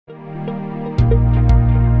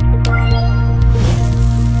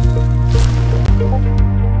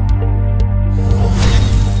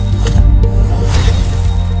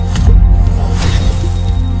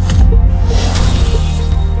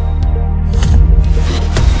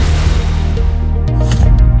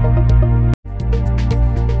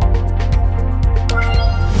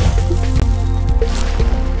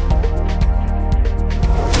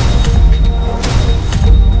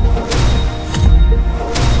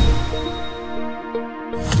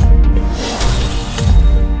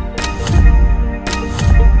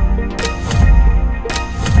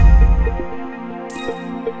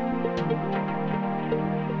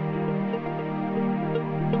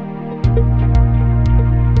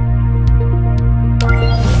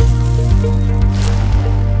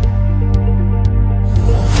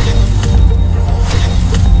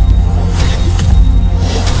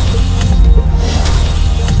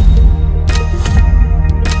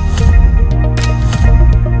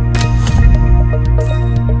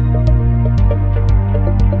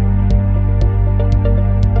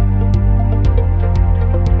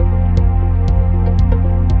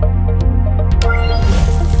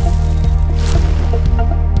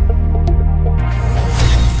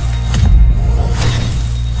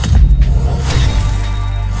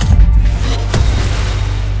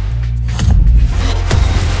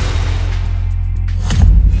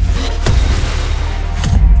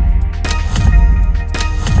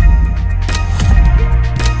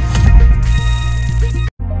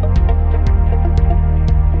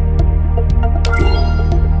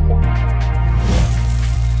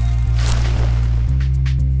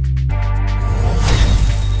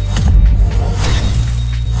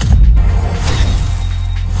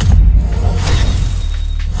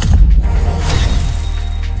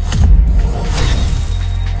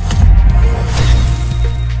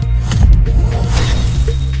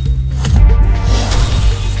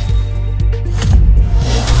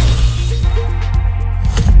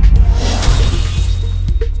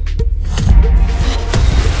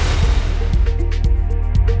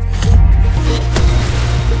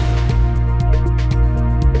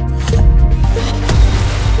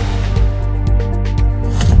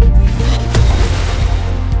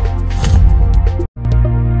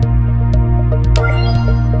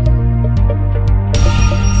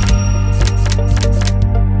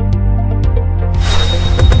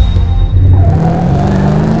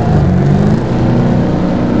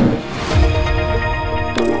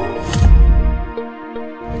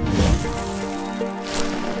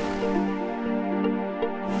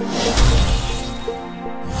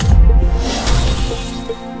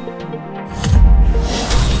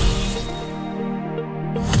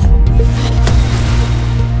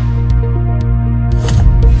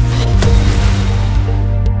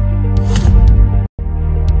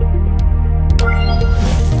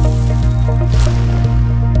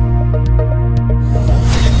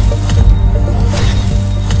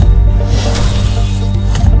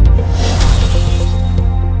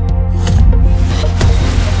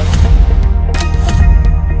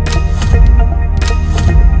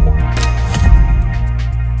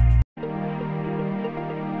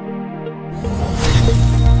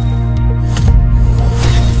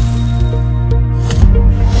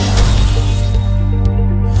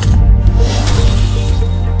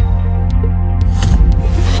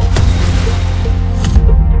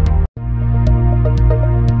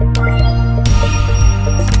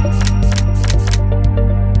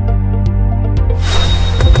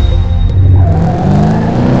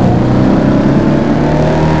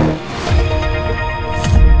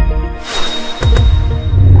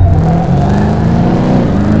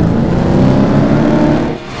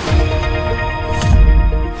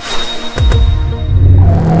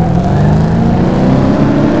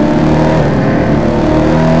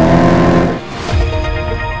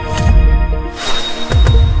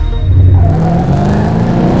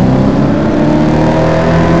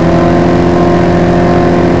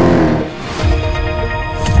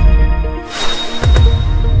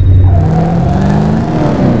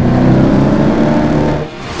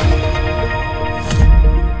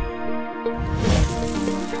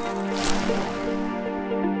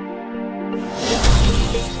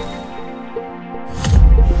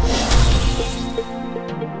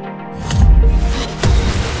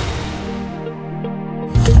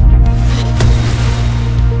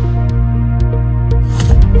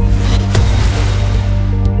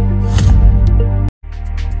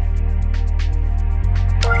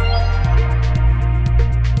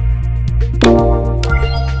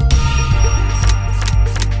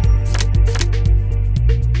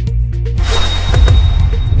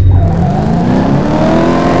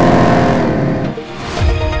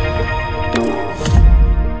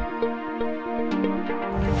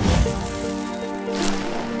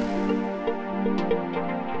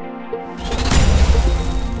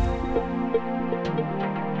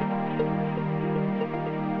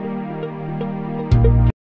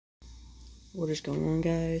What is going on,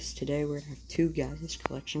 guys? Today we're gonna have two Gaz's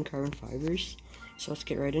Collection carbon fibers, so let's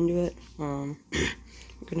get right into it. We're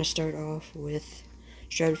gonna start off with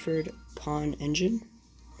Stratford Pawn Engine.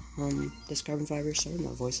 This carbon fiber, sorry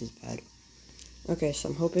my voice is bad. Okay, so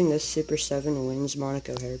I'm hoping this Super 7 wins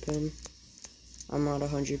Monaco Hairpin. I'm not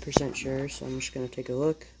 100% sure, so I'm just gonna take a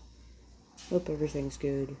look. Hope everything's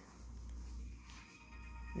good.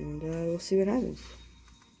 And we'll see what happens.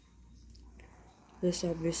 This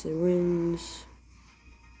obviously wins.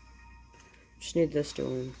 Just need this to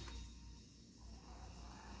win.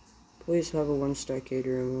 Please have a 1-star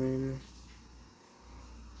catering win.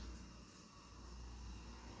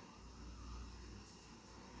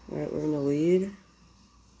 Alright, we're in the lead.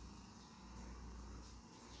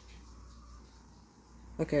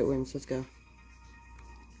 Okay, it wins. Let's go.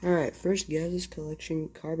 Alright, first Gaz's Collection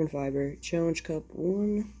carbon fiber. Challenge Cup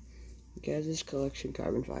 1. Gaz's Collection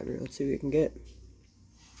carbon fiber. Let's see what we can get.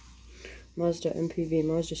 Mazda MPV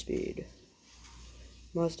Mazda Speed.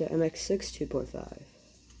 Mazda MX-6 2.5.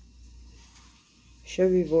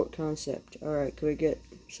 Chevy Volt Concept. Alright, can we get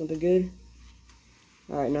something good?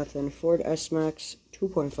 Alright, nothing. Ford S-Max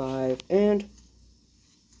 2.5. And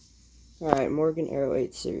alright, Morgan Aero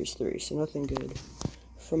 8 Series 3. So nothing good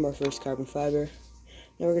from our first carbon fiber.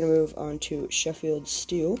 Now we're going to move on to Sheffield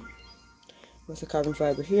Steel with a carbon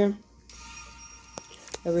fiber here.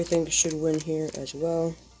 Everything should win here as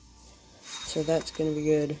well. So that's going to be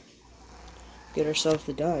good. Get ourselves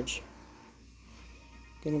the Dodge.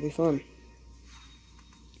 Gonna be fun.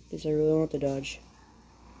 Because I really want the Dodge.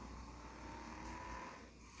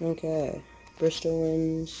 Okay. Bristol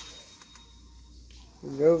wins.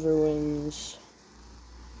 Rover wins.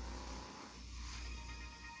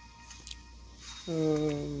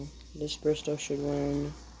 This Bristol should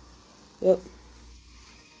win. Yep.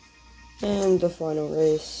 And the final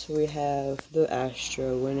race, we have the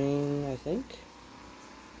Astra winning, I think.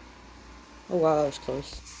 Oh wow, that was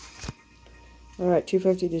close. Alright,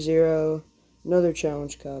 250-0. Another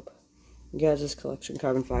Challenge Cup. Gaz's Collection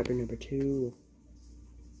carbon fiber number 2.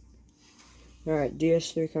 Alright,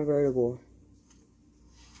 DS3 convertible.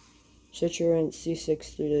 Citroen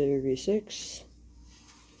C6 3-liter V6.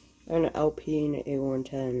 And Alpine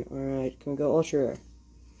A110. Alright, can we go ultra rare?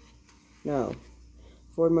 No.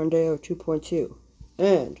 Ford Mondeo 2.2.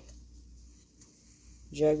 And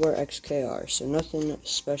Jaguar XKR. So nothing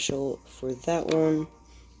special for that one.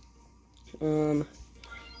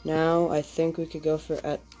 Now I think we could go for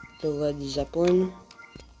at the Led Zeppelin.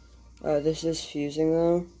 This is fusing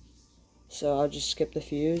though, so I'll just skip the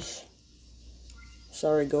fuse.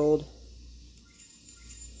 Sorry, gold.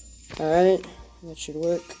 Alright, that should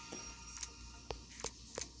work.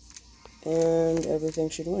 And everything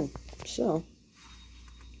should win. So,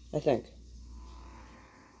 I think.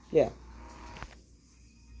 Yeah.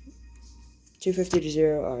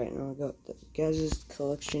 250-0. Alright, now I got the Gaz's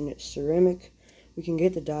Collection ceramic. We can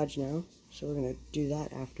get the Dodge now, so we're going to do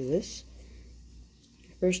that after this.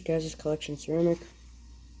 First, Gaz's Collection ceramic.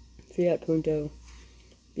 Fiat Punto.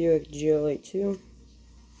 Buick GL82.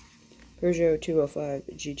 Peugeot 205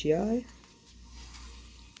 GTI.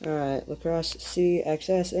 Alright, LaCrosse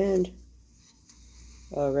CXS and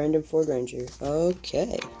random Ford Ranger.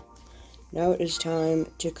 Okay. Now it is time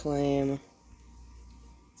to claim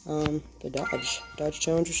the Dodge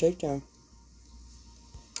Challenger Shakedown.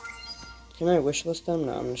 Can I wishlist them?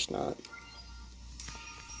 No, I'm just not.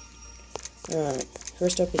 Alright,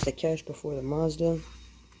 first up is the cash before the Mazda.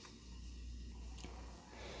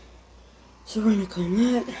 So we're gonna claim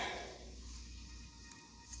that.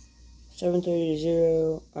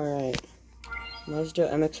 730-0. Alright. Mazda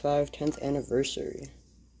MX-5 10th anniversary.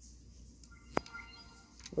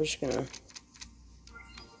 We're just gonna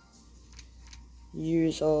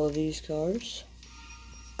use all of these cars.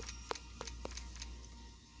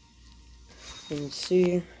 And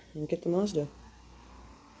see and get the Mazda.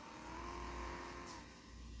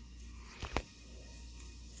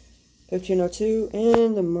 1502,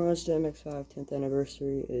 and the Mazda MX-5 10th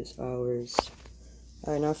anniversary is ours.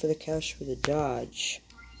 Alright, now for the cash for the Dodge.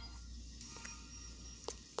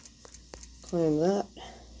 Claim that.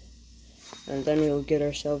 And then we'll get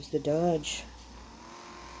ourselves the Dodge.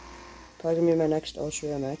 Probably gonna be my next Ultra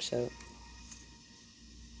MX out.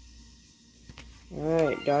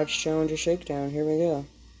 Alright, Dodge Challenger Shakedown, here we go.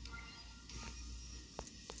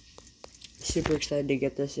 Super excited to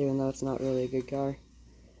get this, even though it's not really a good car.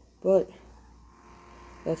 But,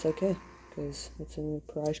 that's okay, because it's a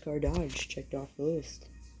prize car Dodge, checked off the list.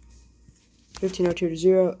 1502 to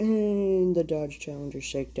 0, and the Dodge Challenger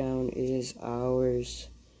Shakedown is ours.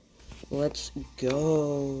 Let's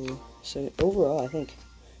go. So, overall, I think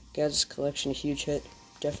Gaz's collection, a huge hit.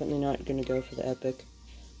 Definitely not going to go for the Epic.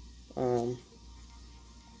 But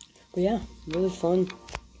yeah, really fun.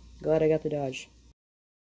 Glad I got the Dodge.